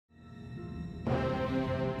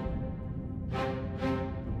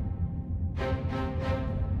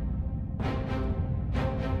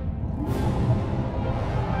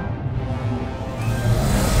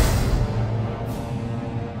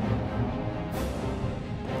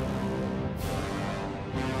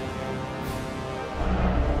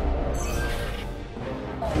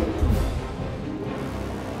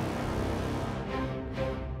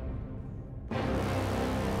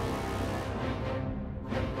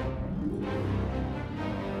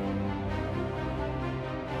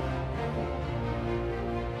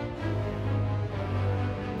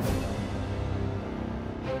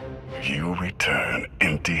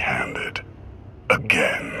empty-handed.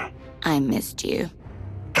 Again. I missed you.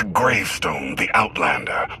 The gravestone, the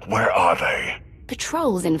Outlander, where are they?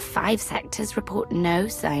 Patrols in 5 sectors report no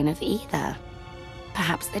sign of either.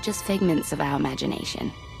 Perhaps they're just figments of our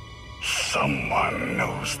imagination. Someone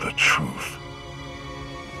knows the truth.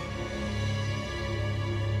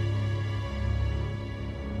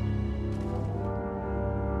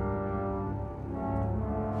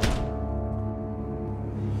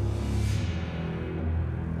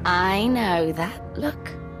 I know that look.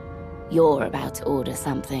 You're about to order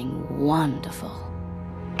something wonderful.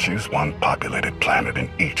 Choose one populated planet in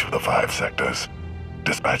each of the 5 sectors.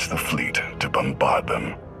 Dispatch the fleet to bombard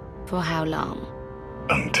them. For how long?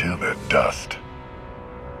 Until they're dust.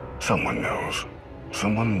 Someone knows.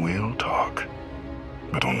 Someone will talk.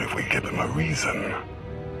 But only if we give them a reason.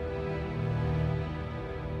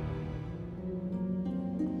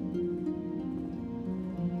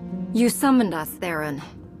 You summoned us, Theron.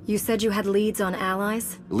 You said you had leads on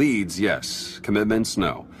allies? Leads, yes. Commitments,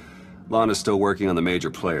 no. Lana's still working on the major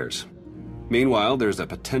players. Meanwhile, there's a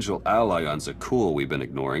potential ally on Zakul we've been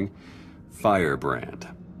ignoring. Firebrand.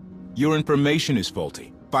 Your information is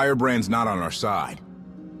faulty. Firebrand's not on our side.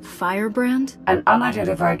 Firebrand? An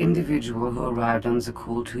unidentified individual who arrived on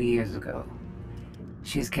Zakul 2 years ago.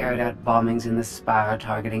 She's carried out bombings in the Spire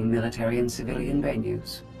targeting military and civilian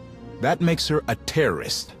venues. That makes her a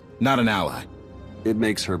terrorist, not an ally. It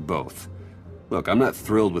makes her both. Look, I'm not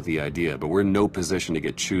thrilled with the idea, but we're in no position to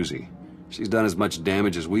get choosy. She's done as much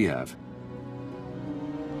damage as we have.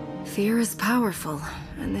 Fear is powerful,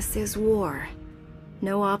 and this is war.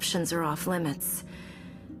 No options are off limits.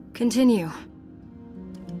 Continue.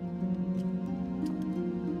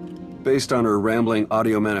 Based on her rambling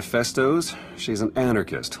audio manifestos, she's an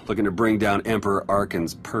anarchist, looking to bring down Emperor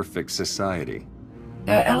Arkan's perfect society.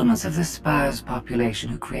 There are elements of the Spire's population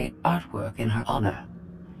who create artwork in her honor.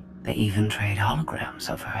 They even trade holograms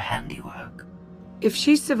of her handiwork. If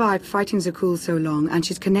she's survived fighting Zakul so long, and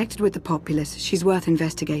she's connected with the populace, she's worth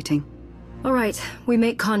investigating. All right, we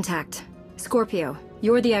make contact. Scorpio,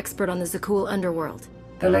 you're the expert on the Zakul underworld.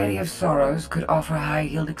 The Lady of Sorrows could offer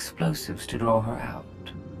high-yield explosives to draw her out.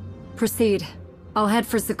 Proceed. I'll head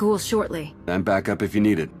for Zakul shortly. I'm back up if you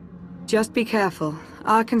need it. Just be careful.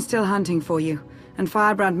 Arkan's still hunting for you, and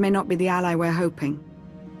Firebrand may not be the ally we're hoping.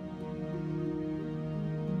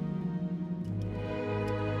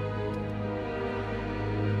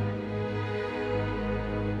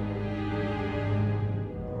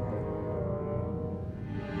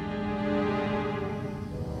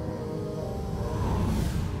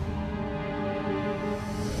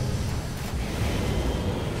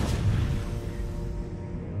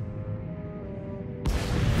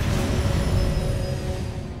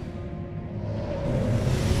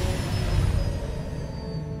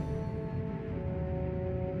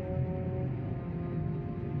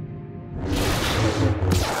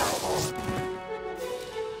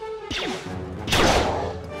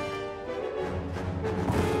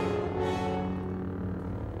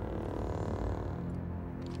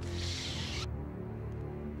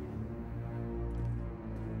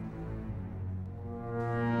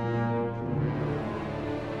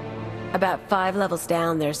 About 5 levels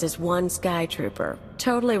down, there's this one Sky Trooper.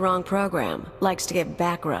 Totally wrong program. Likes to give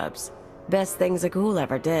back rubs. Best thing Zakul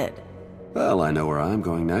ever did. Well, I know where I'm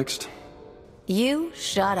going next. You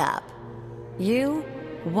shut up. You?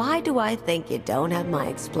 Why do I think you don't have my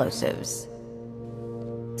explosives?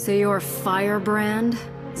 So you're Firebrand?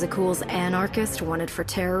 Zakul's anarchist wanted for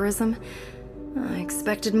terrorism? I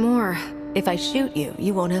expected more. If I shoot you,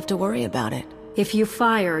 you won't have to worry about it. If you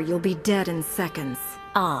fire, you'll be dead in seconds.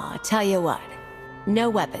 Ah, tell you what. No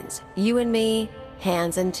weapons. You and me,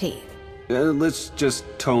 hands and teeth. Let's just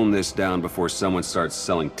tone this down before someone starts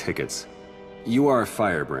selling tickets. You are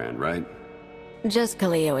Firebrand, right? Just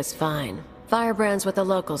Kaliyo is fine. Firebrand's what the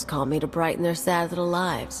locals call me to brighten their sad little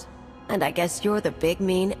lives. And I guess you're the big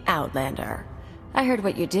mean Outlander. I heard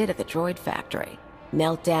what you did at the droid factory.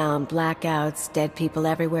 Meltdown, blackouts, dead people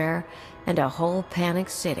everywhere, and a whole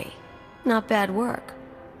panicked city. Not bad work.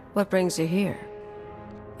 What brings you here?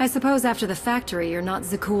 I suppose after the factory, you're not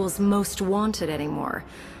Zakul's most wanted anymore.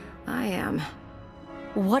 I am.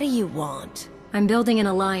 What do you want? I'm building an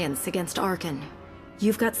alliance against Arkan.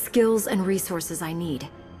 You've got skills and resources I need.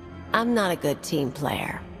 I'm not a good team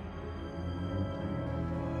player.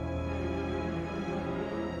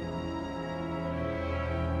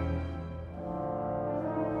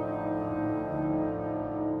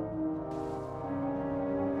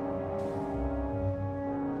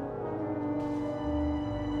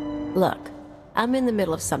 Look, I'm in the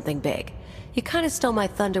middle of something big. You kind of stole my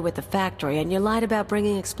thunder with the factory, and you lied about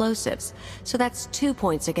bringing explosives. So that's 2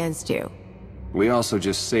 points against you. We also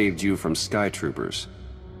just saved you from Sky Troopers.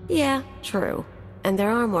 Yeah, true. And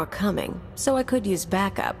there are more coming, so I could use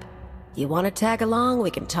backup. You want to tag along,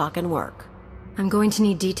 we can talk and work. I'm going to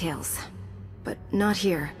need details, but not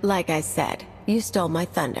here. Like I said, you stole my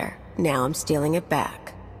thunder. Now I'm stealing it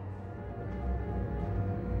back.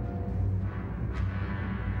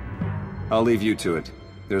 I'll leave you to it.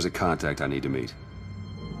 There's a contact I need to meet.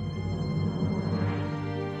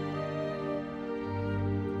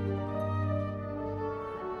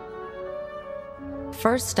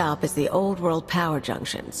 First stop is the old world power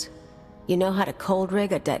junctions. You know how to cold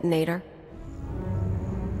rig a detonator?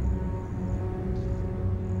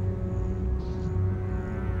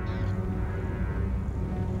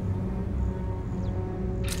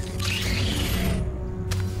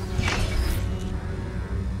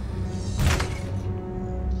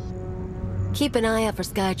 Keep an eye out for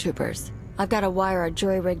Sky Troopers. I've got to wire a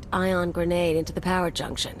jury-rigged ion grenade into the power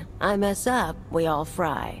junction. I mess up, we all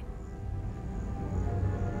fry.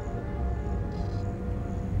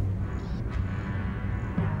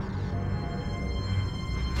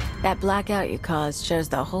 That blackout you caused shows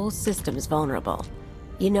the whole system is vulnerable.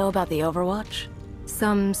 You know about the Overwatch?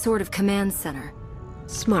 Some sort of command center.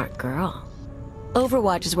 Smart girl.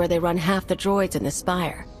 Overwatch is where they run half the droids in the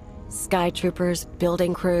Spire. Sky Troopers,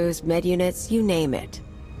 building crews, med units, you name it.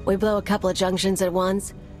 We blow a couple of junctions at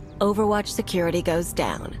once, Overwatch security goes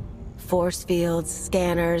down. Force fields,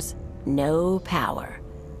 scanners, no power.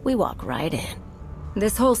 We walk right in.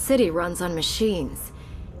 This whole city runs on machines.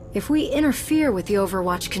 If we interfere with the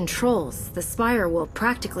Overwatch controls, the Spire will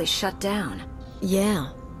practically shut down.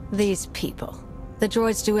 Yeah, these people. The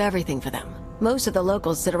droids do everything for them. Most of the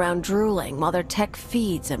locals sit around drooling while their tech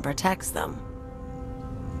feeds and protects them.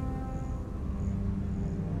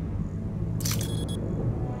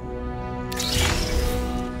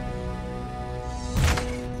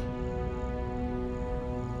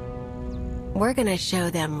 We're gonna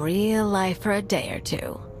show them real life for a day or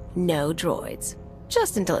two. No droids.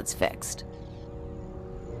 Just until it's fixed.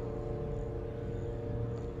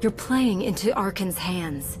 You're playing into Arkan's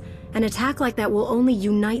hands. An attack like that will only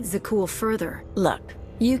unite Zakuul further. Look,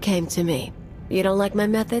 you came to me. You don't like my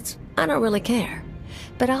methods? I don't really care.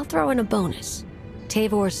 But I'll throw in a bonus.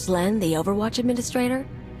 Tavor Slen, the Overwatch administrator?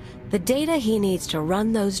 The data he needs to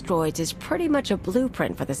run those droids is pretty much a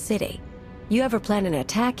blueprint for the city. You ever plan an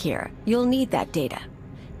attack here, you'll need that data.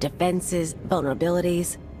 Defenses,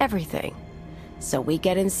 vulnerabilities, everything. So we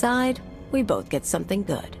get inside, we both get something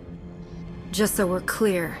good. Just so we're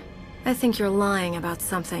clear, I think you're lying about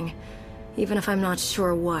something, even if I'm not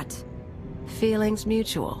sure what. Feelings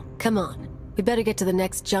mutual. Come on. We better get to the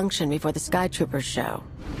next junction before the Sky Troopers show.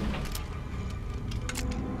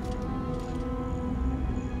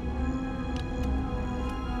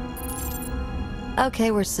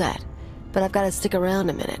 Okay, we're set. But I've got to stick around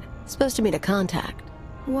a minute. Supposed to meet a contact.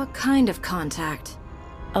 What kind of contact?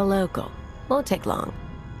 A local. Won't take long.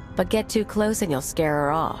 But get too close and you'll scare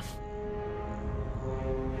her off.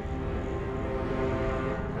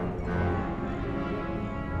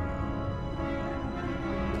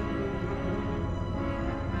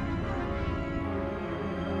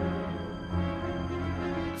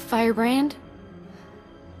 Firebrand?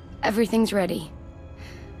 Everything's ready.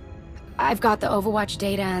 I've got the Overwatch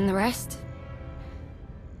data and the rest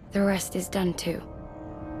is done too.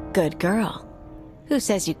 Good girl. Who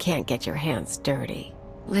says you can't get your hands dirty?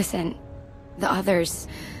 Listen, the others,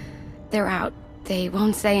 they're out. They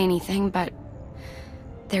won't say anything, but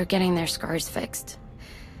they're getting their scars fixed.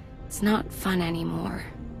 It's not fun anymore.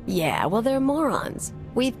 Yeah, well, they're morons.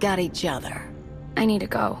 We've got each other. I need to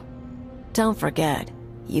go. Don't forget,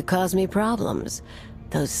 you cause me problems.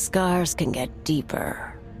 Those scars can get deeper.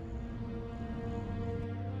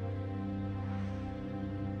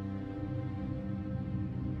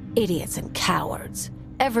 Idiots and cowards.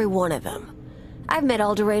 Every one of them. I've met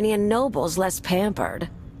Alderaanian nobles less pampered.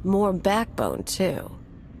 More backbone, too.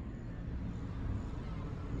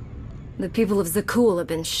 The people of Zakuul have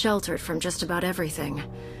been sheltered from just about everything.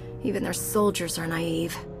 Even their soldiers are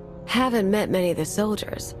naive. Haven't met many of the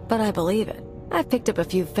soldiers, but I believe it. I've picked up a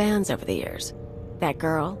few fans over the years. That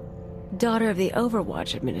girl, daughter of the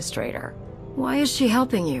Overwatch administrator. Why is she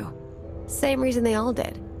helping you? Same reason they all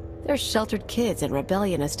did. They're sheltered kids and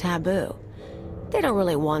rebellion is taboo. They don't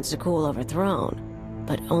really want Zakuul overthrown,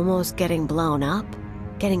 but almost getting blown up?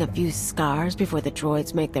 Getting a few scars before the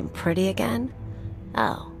droids make them pretty again?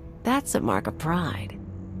 Oh, that's a mark of pride.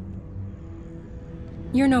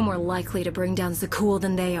 You're no more likely to bring down Zakul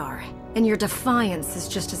than they are, and your defiance is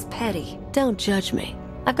just as petty. Don't judge me.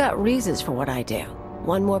 I've got reasons for what I do.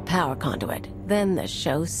 One more power conduit, then the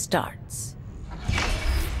show starts.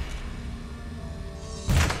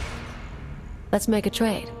 Let's make a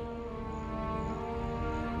trade.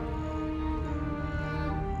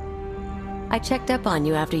 I checked up on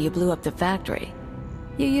you after you blew up the factory.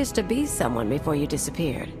 You used to be someone before you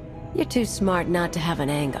disappeared. You're too smart not to have an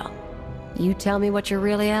angle. You tell me what you're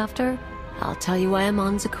really after, I'll tell you I am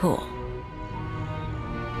on Zakul.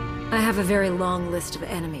 I have a very long list of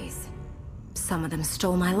enemies. Some of them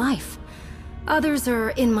stole my life. Others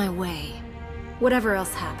are in my way. Whatever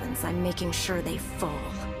else happens, I'm making sure they fall.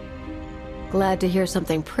 Glad to hear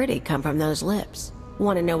something pretty come from those lips.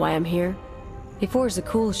 Want to know why I'm here? Before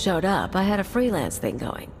Zakul showed up, I had a freelance thing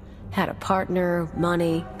going. Had a partner,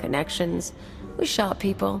 money, connections. We shot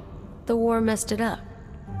people. The war messed it up.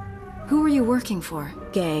 Who are you working for?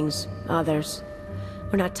 Gangs, others.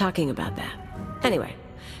 We're not talking about that. Anyway,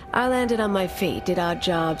 I landed on my feet, did odd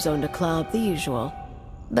jobs, owned a club, the usual.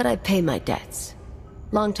 But I pay my debts.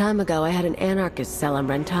 Long time ago, I had an anarchist cell in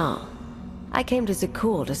Rental. I came to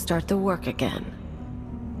Zakul to start the work again.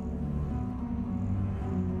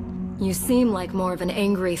 You seem like more of an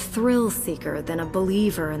angry thrill-seeker than a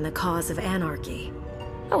believer in the cause of anarchy.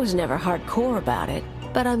 I was never hardcore about it,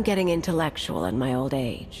 but I'm getting intellectual in my old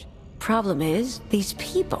age. Problem is, these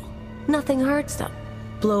people. Nothing hurts them.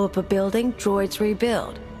 Blow up a building, droids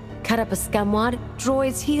rebuild. Cut up a scumwad,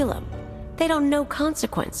 droids heal them. They don't know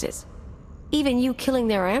consequences. Even you killing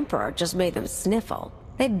their emperor just made them sniffle.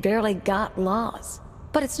 They barely got laws.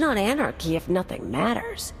 But it's not anarchy if nothing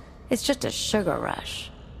matters. It's just a sugar rush.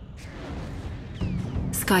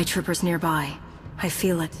 Sky troopers nearby. I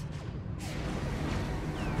feel it.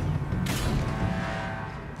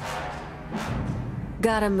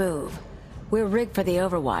 Gotta move. We're rigged for the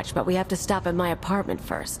Overwatch, but we have to stop at my apartment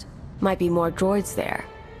first. Might be more droids there.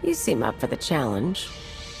 You seem up for the challenge.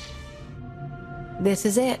 This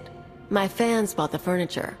is it. My fans bought the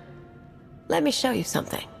furniture. Let me show you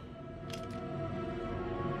something.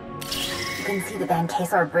 You can see the Van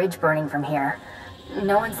Kesar Bridge burning from here.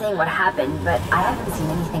 No one's saying what happened, but I haven't seen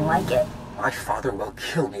anything like it. My father will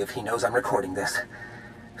kill me if he knows I'm recording this.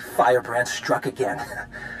 Firebrand struck again.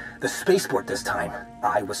 The spaceport this time.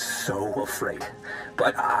 I was so afraid.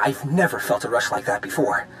 But I've never felt a rush like that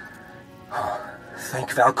before.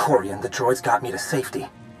 Thank Valkorion, the droids got me to safety.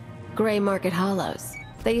 Gray Market Hollows.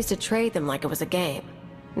 They used to trade them like it was a game.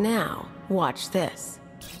 Now, watch this.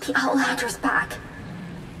 The Outlander's back.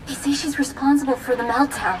 They say she's responsible for the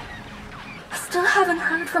meltdown. I still haven't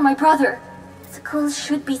heard from my brother. Zakul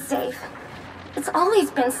should be safe. It's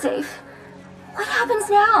always been safe. What happens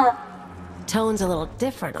now? Tone's a little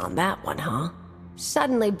different on that one, huh?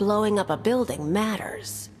 Suddenly blowing up a building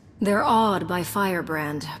matters. They're awed by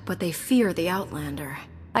Firebrand, but they fear the Outlander.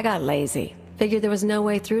 I got lazy. Figured there was no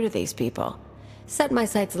way through to these people. Set my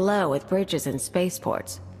sights low with bridges and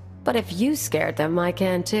spaceports. But if you scared them, I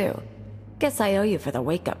can too. Guess I owe you for the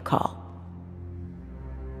wake-up call.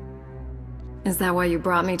 Is that why you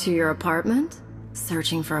brought me to your apartment?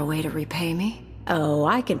 Searching for a way to repay me? Oh,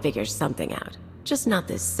 I can figure something out. Just not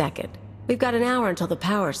this second. We've got an hour until the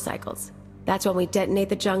power cycles. That's when we detonate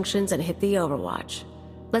the junctions and hit the Overwatch.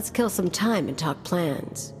 Let's kill some time and talk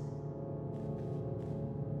plans.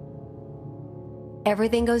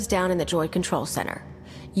 Everything goes down in the droid control center.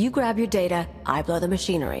 You grab your data, I blow the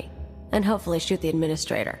machinery. And hopefully shoot the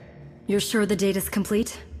administrator. You're sure the data's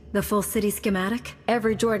complete? The full city schematic?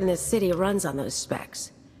 Every droid in this city runs on those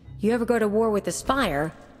specs. You ever go to war with the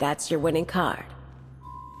Spire, that's your winning card.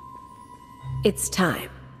 It's time.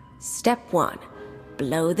 Step 1.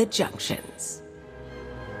 Blow the junctions.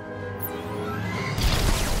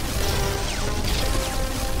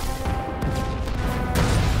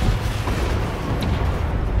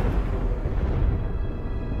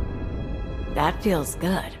 That feels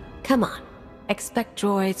good. Come on. Expect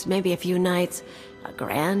droids, maybe a few nights. A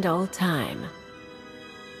grand old time.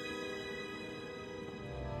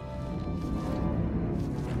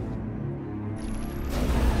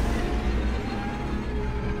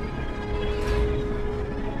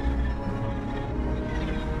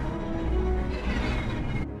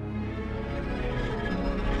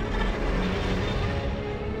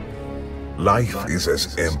 Life is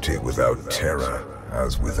as empty without terror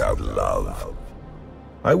as without love.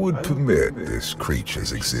 I would permit this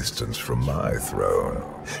creature's existence from my throne.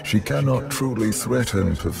 She cannot truly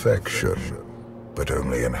threaten perfection, but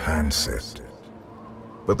only enhance it.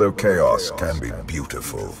 But though chaos can be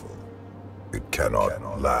beautiful, it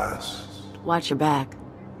cannot last. Watch your back.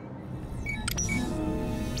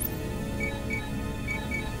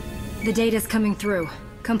 The data's coming through.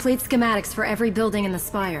 Complete schematics for every building in the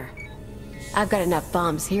Spire. I've got enough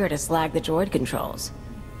bombs here to slag the droid controls.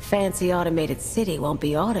 Fancy automated city won't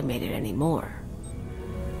be automated anymore.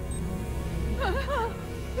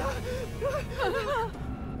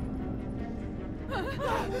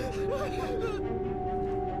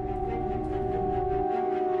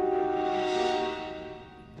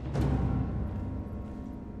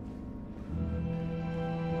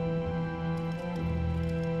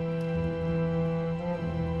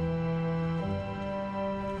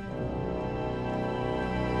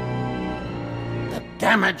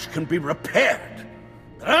 Damage can be repaired.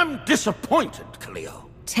 I'm disappointed, Kaliyo.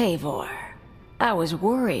 Tavor, I was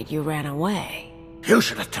worried you ran away. You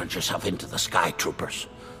should have turned yourself into the Sky Troopers.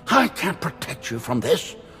 I can't protect you from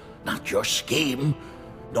this. Not your scheme,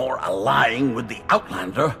 nor allying with the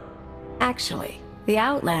Outlander. Actually, the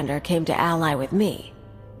Outlander came to ally with me.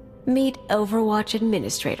 Meet Overwatch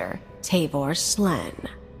Administrator, Tavor Slen.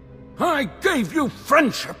 I gave you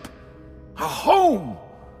friendship, a home,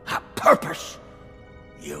 a purpose.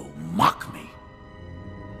 You mock me.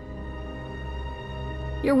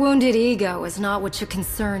 Your wounded ego is not what should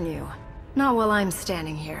concern you. Not while I'm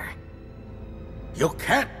standing here. You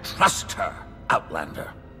can't trust her,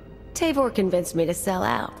 Outlander. Tavor convinced me to sell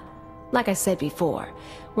out. Like I said before,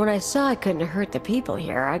 when I saw I couldn't hurt the people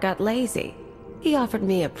here, I got lazy. He offered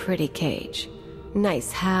me a pretty cage.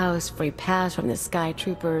 Nice house, free pass from the Sky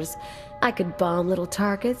Troopers. I could bomb little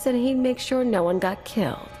targets and he'd make sure no one got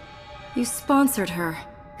killed. You sponsored her.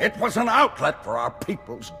 It was an outlet for our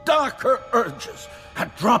people's darker urges. A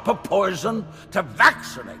drop of poison to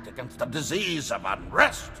vaccinate against the disease of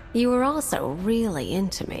unrest. You were also really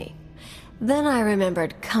into me. Then I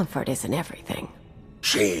remembered comfort isn't everything.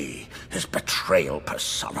 She is betrayal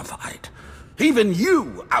personified. Even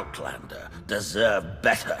you, Outlander, deserve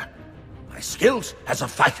better. My skills as a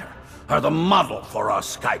fighter are the model for our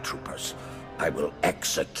Sky Troopers. I will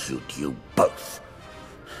execute you both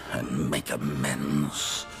and make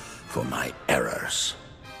amends for my errors.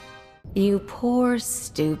 You poor,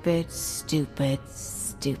 stupid, stupid,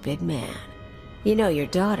 stupid man. You know your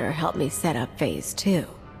daughter helped me set up Phase 2.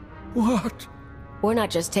 What? We're not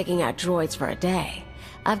just taking out droids for a day.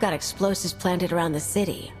 I've got explosives planted around the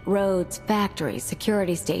city. Roads, factories,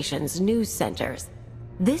 security stations, news centers.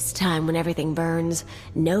 This time when everything burns,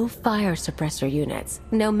 no fire suppressor units,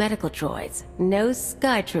 no medical droids, no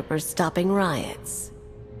Sky Troopers stopping riots.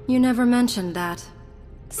 You never mentioned that.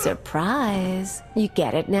 Surprise! You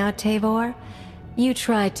get it now, Tavor? You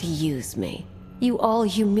tried to use me. You all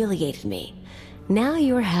humiliated me. Now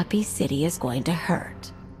your happy city is going to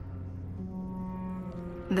hurt.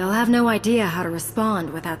 They'll have no idea how to respond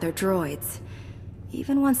without their droids.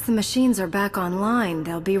 Even once the machines are back online,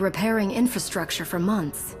 they'll be repairing infrastructure for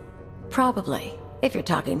months. Probably, if you're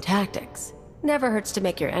talking tactics. Never hurts to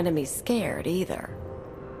make your enemies scared, either.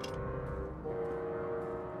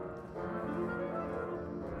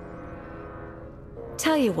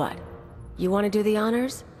 Tell you what, you want to do the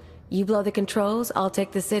honors? You blow the controls, I'll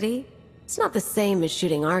take the city? It's not the same as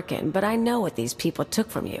shooting Arkin, but I know what these people took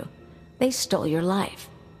from you. They stole your life.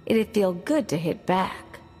 It'd feel good to hit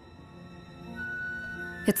back.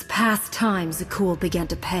 It's past time Zakul began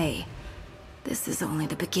to pay. This is only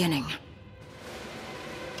the beginning.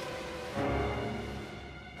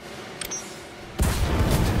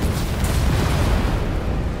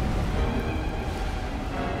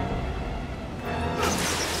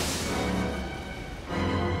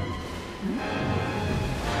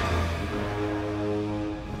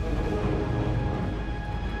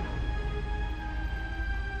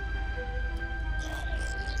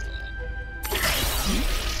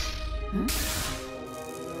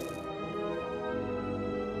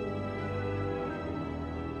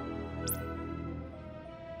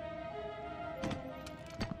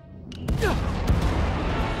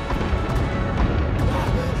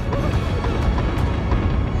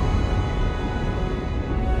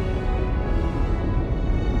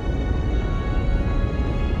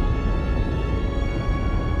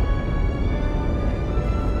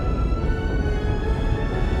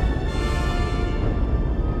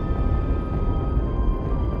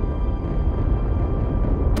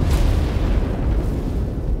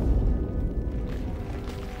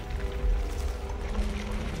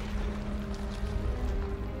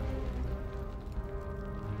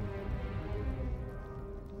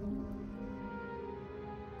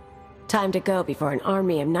 Time to go before an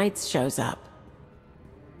army of knights shows up.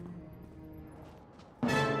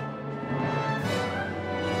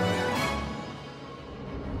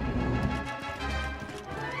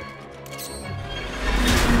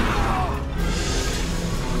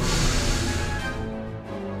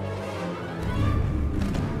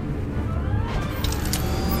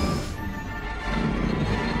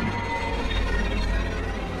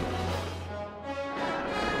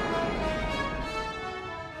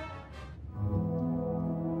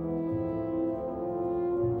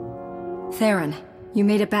 Theron, you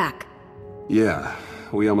made it back. Yeah,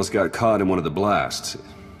 we almost got caught in one of the blasts.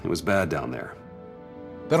 It was bad down there.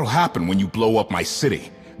 That'll happen when you blow up my city.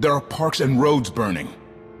 There are parks and roads burning.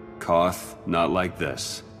 KOTFE, not like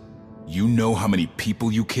this. You know how many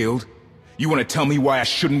people you killed? You want to tell me why I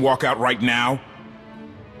shouldn't walk out right now?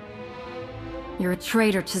 You're a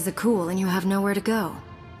traitor to Zakul and you have nowhere to go.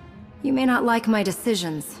 You may not like my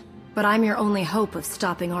decisions, but I'm your only hope of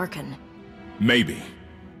stopping Arcann. Maybe,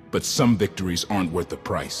 but some victories aren't worth the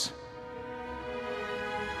price.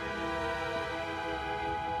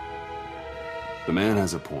 The man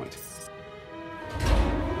has a point.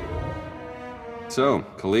 So,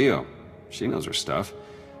 Kaliyo, she knows her stuff.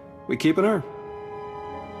 We keeping her?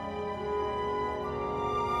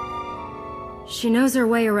 She knows her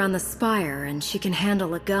way around the spire, and she can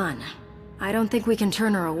handle a gun. I don't think we can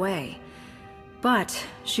turn her away. But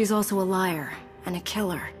she's also a liar, and a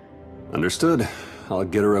killer. Understood. I'll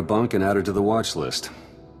get her a bunk and add her to the watch list.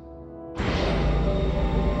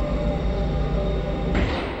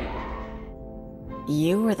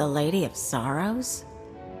 You were the Lady of Sorrows?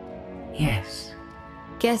 Yes.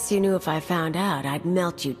 Guess you knew if I found out, I'd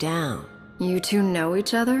melt you down. You two know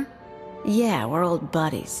each other? Yeah, we're old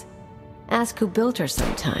buddies. Ask who built her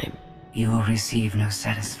sometime. You will receive no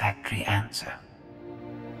satisfactory answer.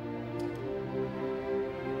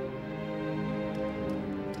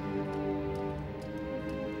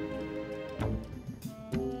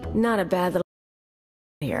 Not a bad little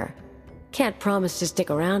here. Can't promise to stick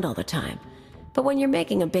around all the time. But when you're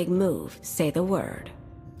making a big move, say the word.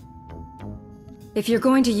 If you're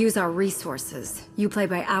going to use our resources, you play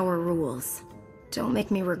by our rules. Don't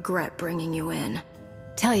make me regret bringing you in.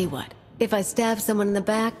 Tell you what, if I stab someone in the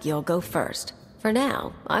back, you'll go first. For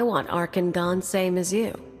now, I want Arcann gone same as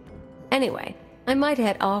you. Anyway, I might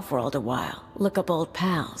head off-world a while, look up old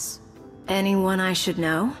pals. Anyone I should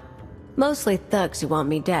know? Mostly thugs who want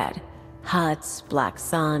me dead. Huts, Black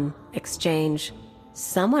Sun, Exchange.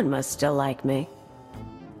 Someone must still like me.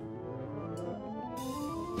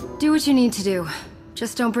 Do what you need to do.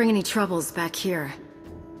 Just don't bring any troubles back here.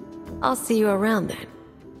 I'll see you around then.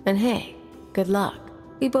 And hey, good luck.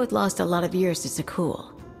 We both lost a lot of years to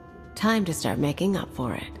Zakul. Time to start making up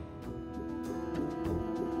for it.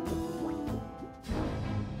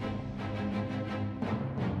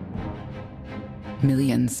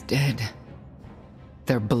 Millions dead.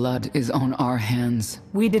 Their blood is on our hands.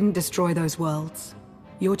 We didn't destroy those worlds.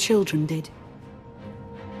 Your children did.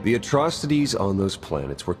 The atrocities on those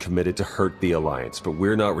planets were committed to hurt the Alliance, but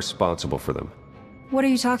we're not responsible for them. What are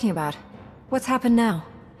you talking about? What's happened now?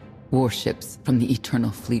 Warships from the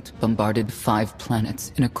Eternal Fleet bombarded 5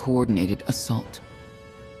 planets in a coordinated assault.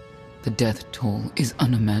 The death toll is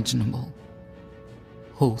unimaginable.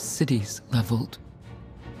 Whole cities leveled.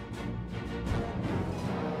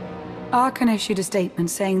 Arcann issued a statement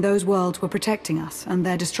saying those worlds were protecting us, and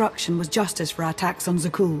their destruction was justice for our attacks on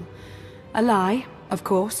Zakul. A lie, of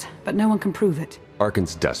course, but no one can prove it.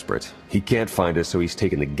 Arkann's desperate. He can't find us, so he's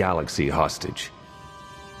taken the galaxy hostage.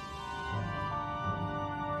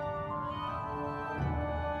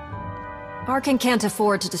 Arcann can't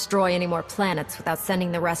afford to destroy any more planets without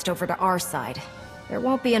sending the rest over to our side. There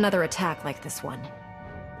won't be another attack like this one.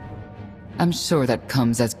 I'm sure that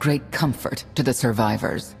comes as great comfort to the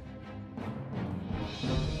survivors.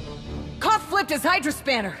 KOTFE flipped his Hydra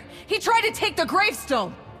spanner! He tried to take the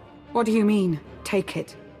gravestone! What do you mean, take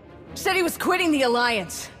it? Said he was quitting the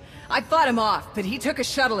Alliance. I fought him off, but he took a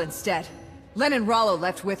shuttle instead. Len and Rollo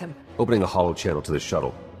left with him. Opening a hollow channel to the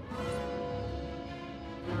shuttle.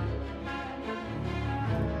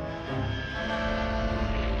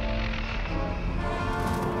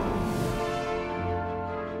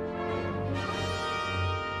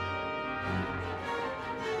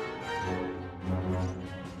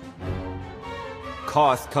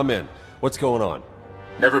 KOTFE, come in. What's going on?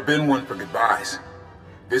 Never been one for goodbyes.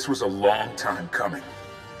 This was a long time coming.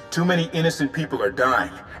 Too many innocent people are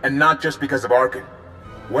dying, and not just because of Arcann.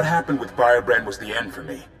 What happened with Firebrand was the end for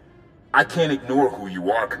me. I can't ignore who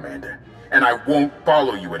you are, Commander, and I won't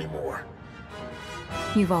follow you anymore.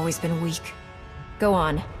 You've always been weak. Go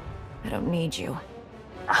on. I don't need you.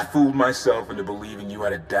 I fooled myself into believing you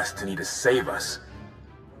had a destiny to save us.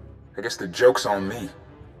 I guess the joke's on me.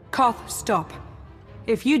 KOTFE, stop.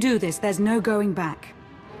 If you do this, there's no going back.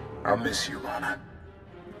 I'll miss you, Lana.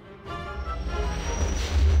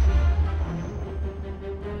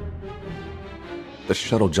 The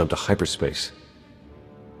shuttle jumped to hyperspace.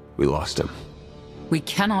 We lost him. We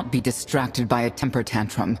cannot be distracted by a temper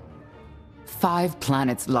tantrum. 5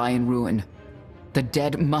 planets lie in ruin. The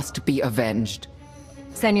dead must be avenged.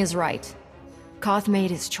 Senya's right. KOTFE made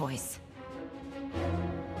his choice.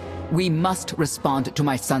 We must respond to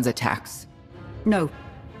my son's attacks. No,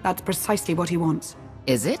 that's precisely what he wants.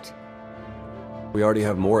 Is it? We already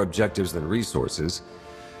have more objectives than resources,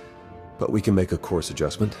 but we can make a course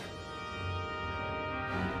adjustment.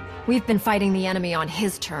 We've been fighting the enemy on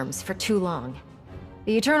his terms for too long.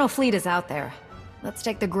 The Eternal Fleet is out there. Let's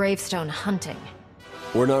take the gravestone hunting.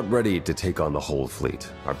 We're not ready to take on the whole fleet.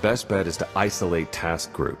 Our best bet is to isolate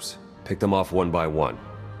task groups. Pick them off one by one.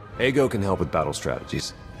 Ego can help with battle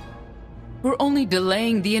strategies. We're only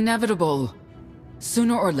delaying the inevitable.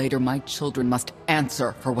 Sooner or later, my children must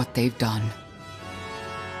answer for what they've done.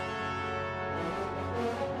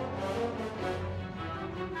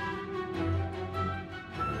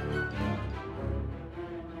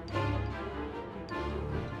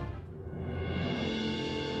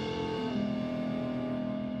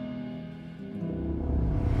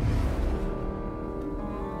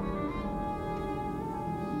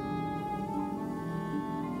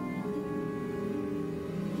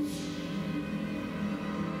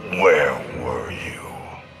 Where were you?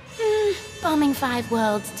 Bombing 5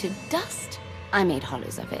 worlds to dust. I made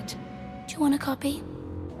hollows of it. Do you want a copy?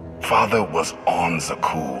 Father was on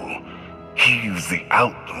Zakul. He used the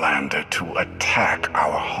Outlander to attack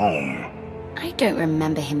our home. I don't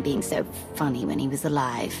remember him being so funny when he was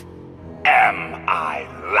alive. Am I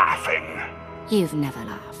laughing? You've never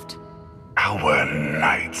laughed. Our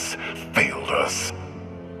knights failed us.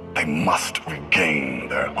 They must regain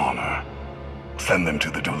their honor. Send them to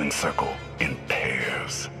the dueling circle in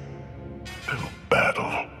pairs. They'll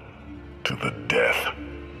battle to the death.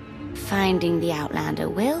 Finding the Outlander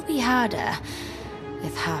will be harder,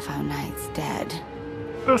 with half our knights dead.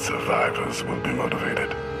 The survivors will be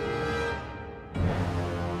motivated.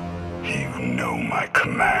 You know my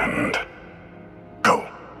command.